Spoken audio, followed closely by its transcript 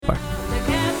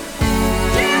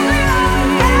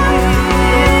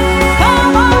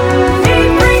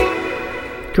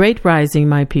Great rising,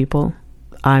 my people.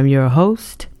 I'm your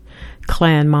host,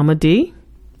 Clan Mama D.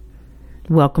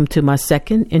 Welcome to my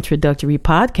second introductory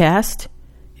podcast.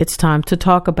 It's time to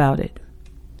talk about it.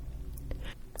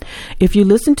 If you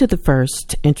listen to the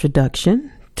first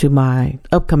introduction to my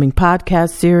upcoming podcast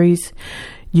series,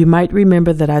 you might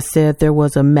remember that I said there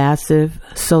was a massive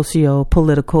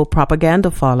socio-political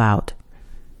propaganda fallout,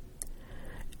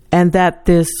 and that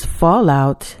this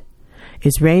fallout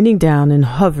is raining down and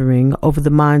hovering over the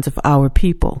minds of our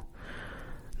people,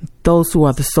 those who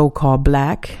are the so-called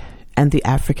Black and the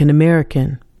African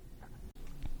American.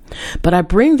 But I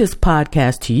bring this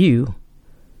podcast to you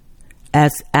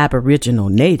as Aboriginal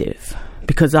Native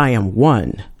because I am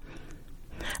one.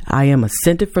 I am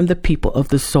ascended from the people of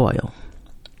the soil,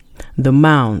 the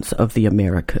mounds of the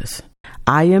Americas.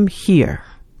 I am here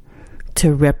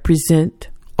to represent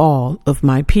all of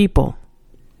my people.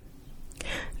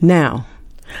 Now,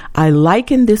 I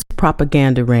liken this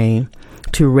propaganda rain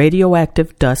to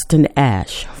radioactive dust and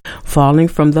ash falling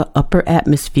from the upper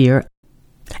atmosphere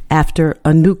after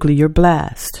a nuclear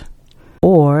blast,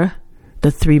 or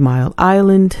the 3 Mile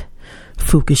Island,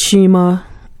 Fukushima,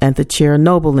 and the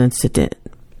Chernobyl incident.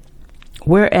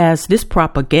 Whereas this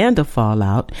propaganda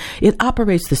fallout, it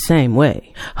operates the same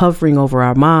way, hovering over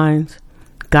our minds,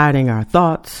 guiding our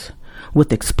thoughts,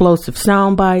 with explosive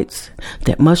sound bites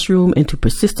that mushroom into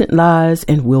persistent lies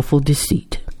and willful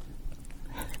deceit.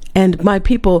 And my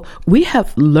people, we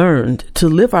have learned to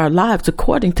live our lives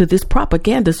according to this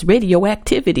propaganda's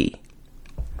radioactivity.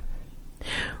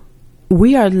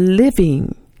 We are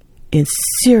living in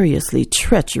seriously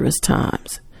treacherous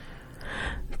times.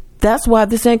 That's why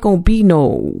this ain't gonna be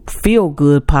no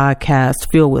feel-good podcast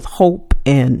filled with hope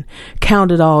and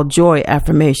count it all joy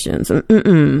affirmations.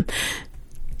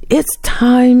 It's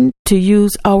time to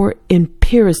use our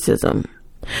empiricism,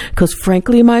 because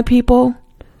frankly, my people,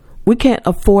 we can't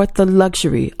afford the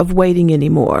luxury of waiting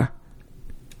anymore.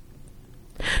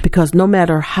 Because no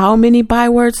matter how many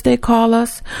bywords they call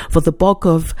us, for the bulk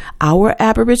of our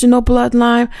Aboriginal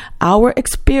bloodline, our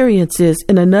experiences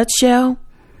in a nutshell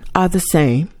are the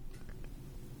same.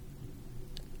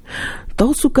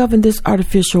 Those who govern this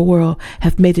artificial world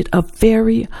have made it a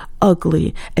very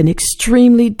ugly and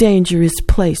extremely dangerous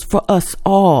place for us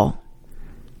all.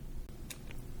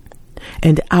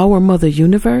 And our Mother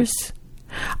Universe,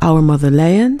 our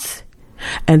motherlands,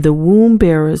 and the womb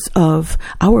bearers of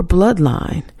our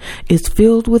bloodline is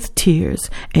filled with tears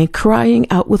and crying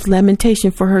out with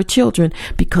lamentation for her children,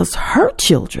 because her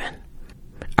children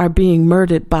are being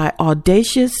murdered by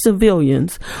audacious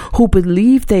civilians who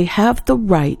believe they have the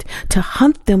right to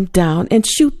hunt them down and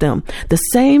shoot them, the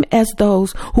same as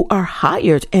those who are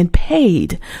hired and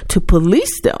paid to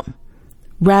police them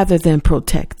rather than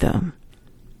protect them.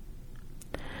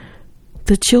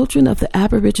 The children of the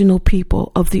Aboriginal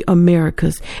people of the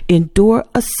Americas endure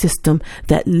a system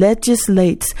that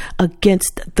legislates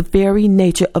against the very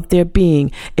nature of their being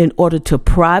in order to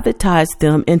privatize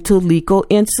them into legal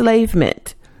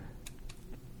enslavement.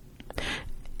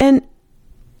 And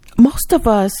most of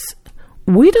us,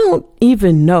 we don't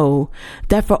even know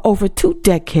that for over 2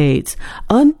 decades,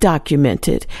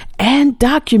 undocumented and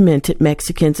documented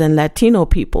Mexicans and Latino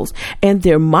peoples and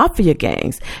their mafia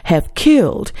gangs have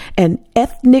killed and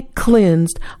ethnic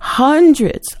cleansed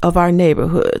hundreds of our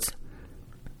neighborhoods.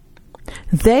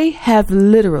 They have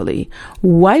literally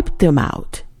wiped them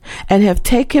out and have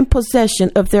taken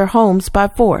possession of their homes by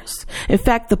force. In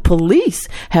fact, the police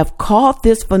have called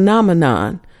this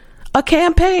phenomenon a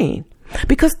campaign,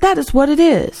 because that is what it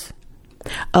is.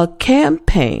 A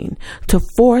campaign to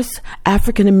force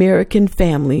African American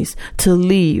families to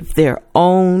leave their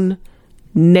own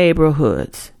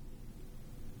neighborhoods.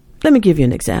 Let me give you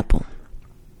an example.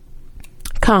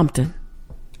 Compton,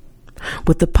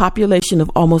 with a population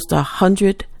of almost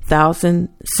 100,000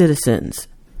 citizens,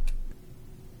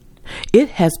 it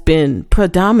has been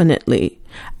predominantly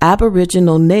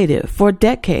Aboriginal Native for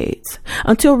decades,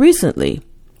 until recently.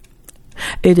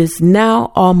 It is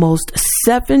now almost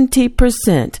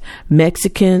 70%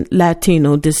 Mexican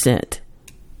Latino descent.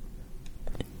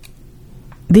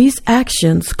 These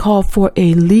actions call for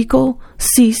a legal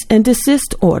cease and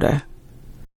desist order.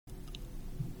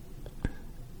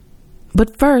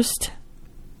 But first,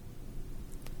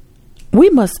 we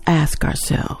must ask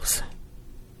ourselves,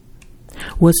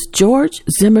 was George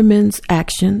Zimmerman's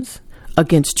actions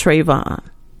against Trayvon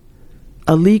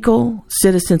a legal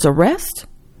citizen's arrest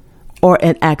or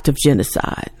an act of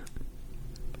genocide?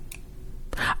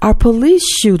 Are police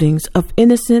shootings of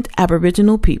innocent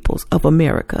Aboriginal peoples of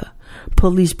America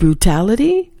police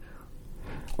brutality,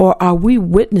 or are we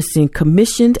witnessing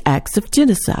commissioned acts of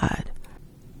genocide?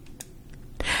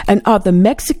 And are the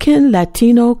Mexican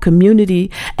Latino community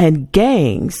and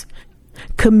gangs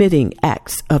committing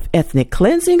acts of ethnic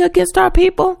cleansing against our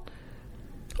people?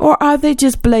 Or are they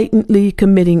just blatantly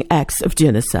committing acts of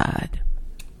genocide?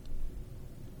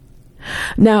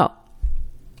 Now,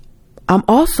 I'm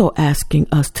also asking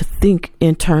us to think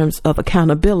in terms of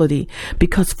accountability,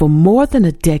 because for more than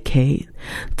a decade,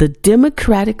 the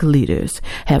Democratic leaders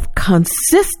have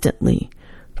consistently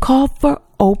called for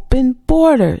open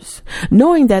borders,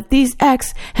 knowing that these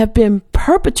acts have been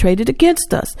perpetrated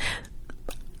against us.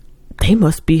 They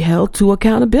must be held to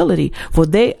accountability, for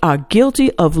they are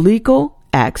guilty of legal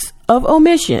acts of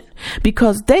omission,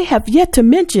 because they have yet to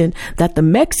mention that the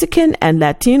Mexican and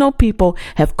Latino people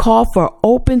have called for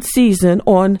open season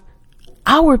on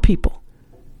our people,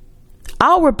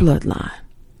 our bloodline,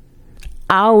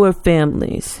 our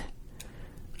families,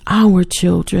 our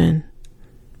children,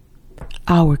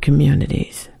 our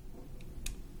communities.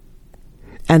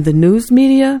 And the news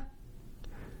media,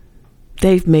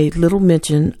 they've made little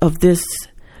mention of this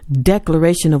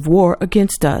declaration of war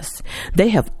against us. They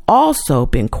have also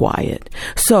been quiet.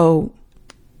 So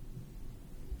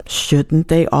shouldn't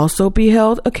they also be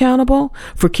held accountable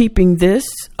for keeping this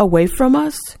away from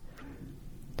us?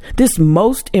 This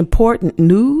most important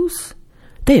news,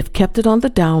 they have kept it on the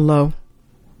down low.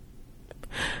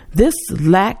 This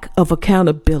lack of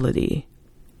accountability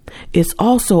is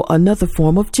also another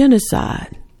form of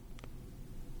genocide.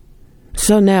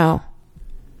 So now,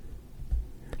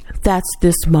 that's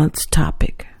this month's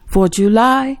topic. For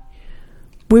July,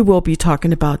 we will be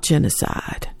talking about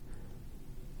genocide,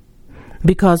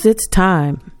 because it's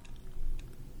time.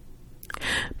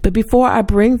 But before I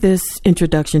bring this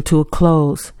introduction to a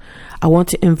close, I want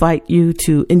to invite you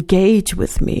to engage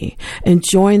with me and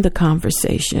join the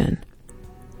conversation.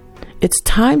 It's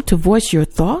time to voice your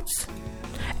thoughts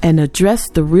and address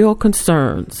the real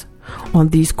concerns on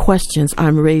these questions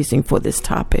I'm raising for this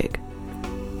topic.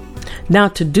 Now,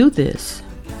 to do this,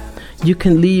 you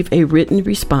can leave a written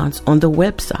response on the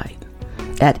website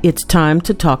at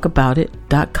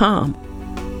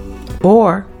itstimetotalkaboutit.com,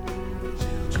 or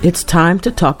it's time to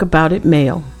talk about it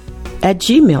mail at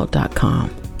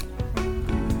gmail.com.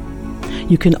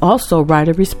 You can also write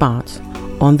a response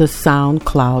on the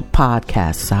SoundCloud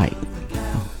podcast site.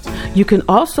 You can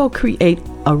also create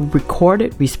a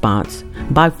recorded response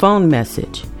by phone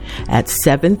message at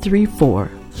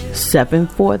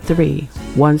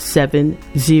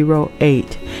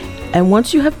 734-743-1708. And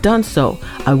once you have done so,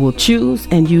 I will choose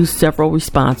and use several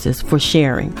responses for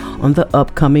sharing on the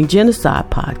upcoming Genocide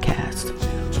podcast.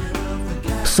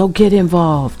 So get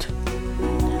involved,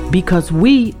 because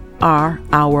we are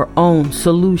our own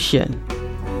solution.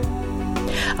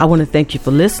 I want to thank you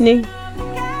for listening.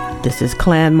 This is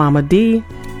Clan Mama D.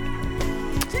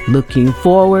 Looking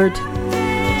forward,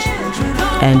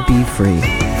 and be free.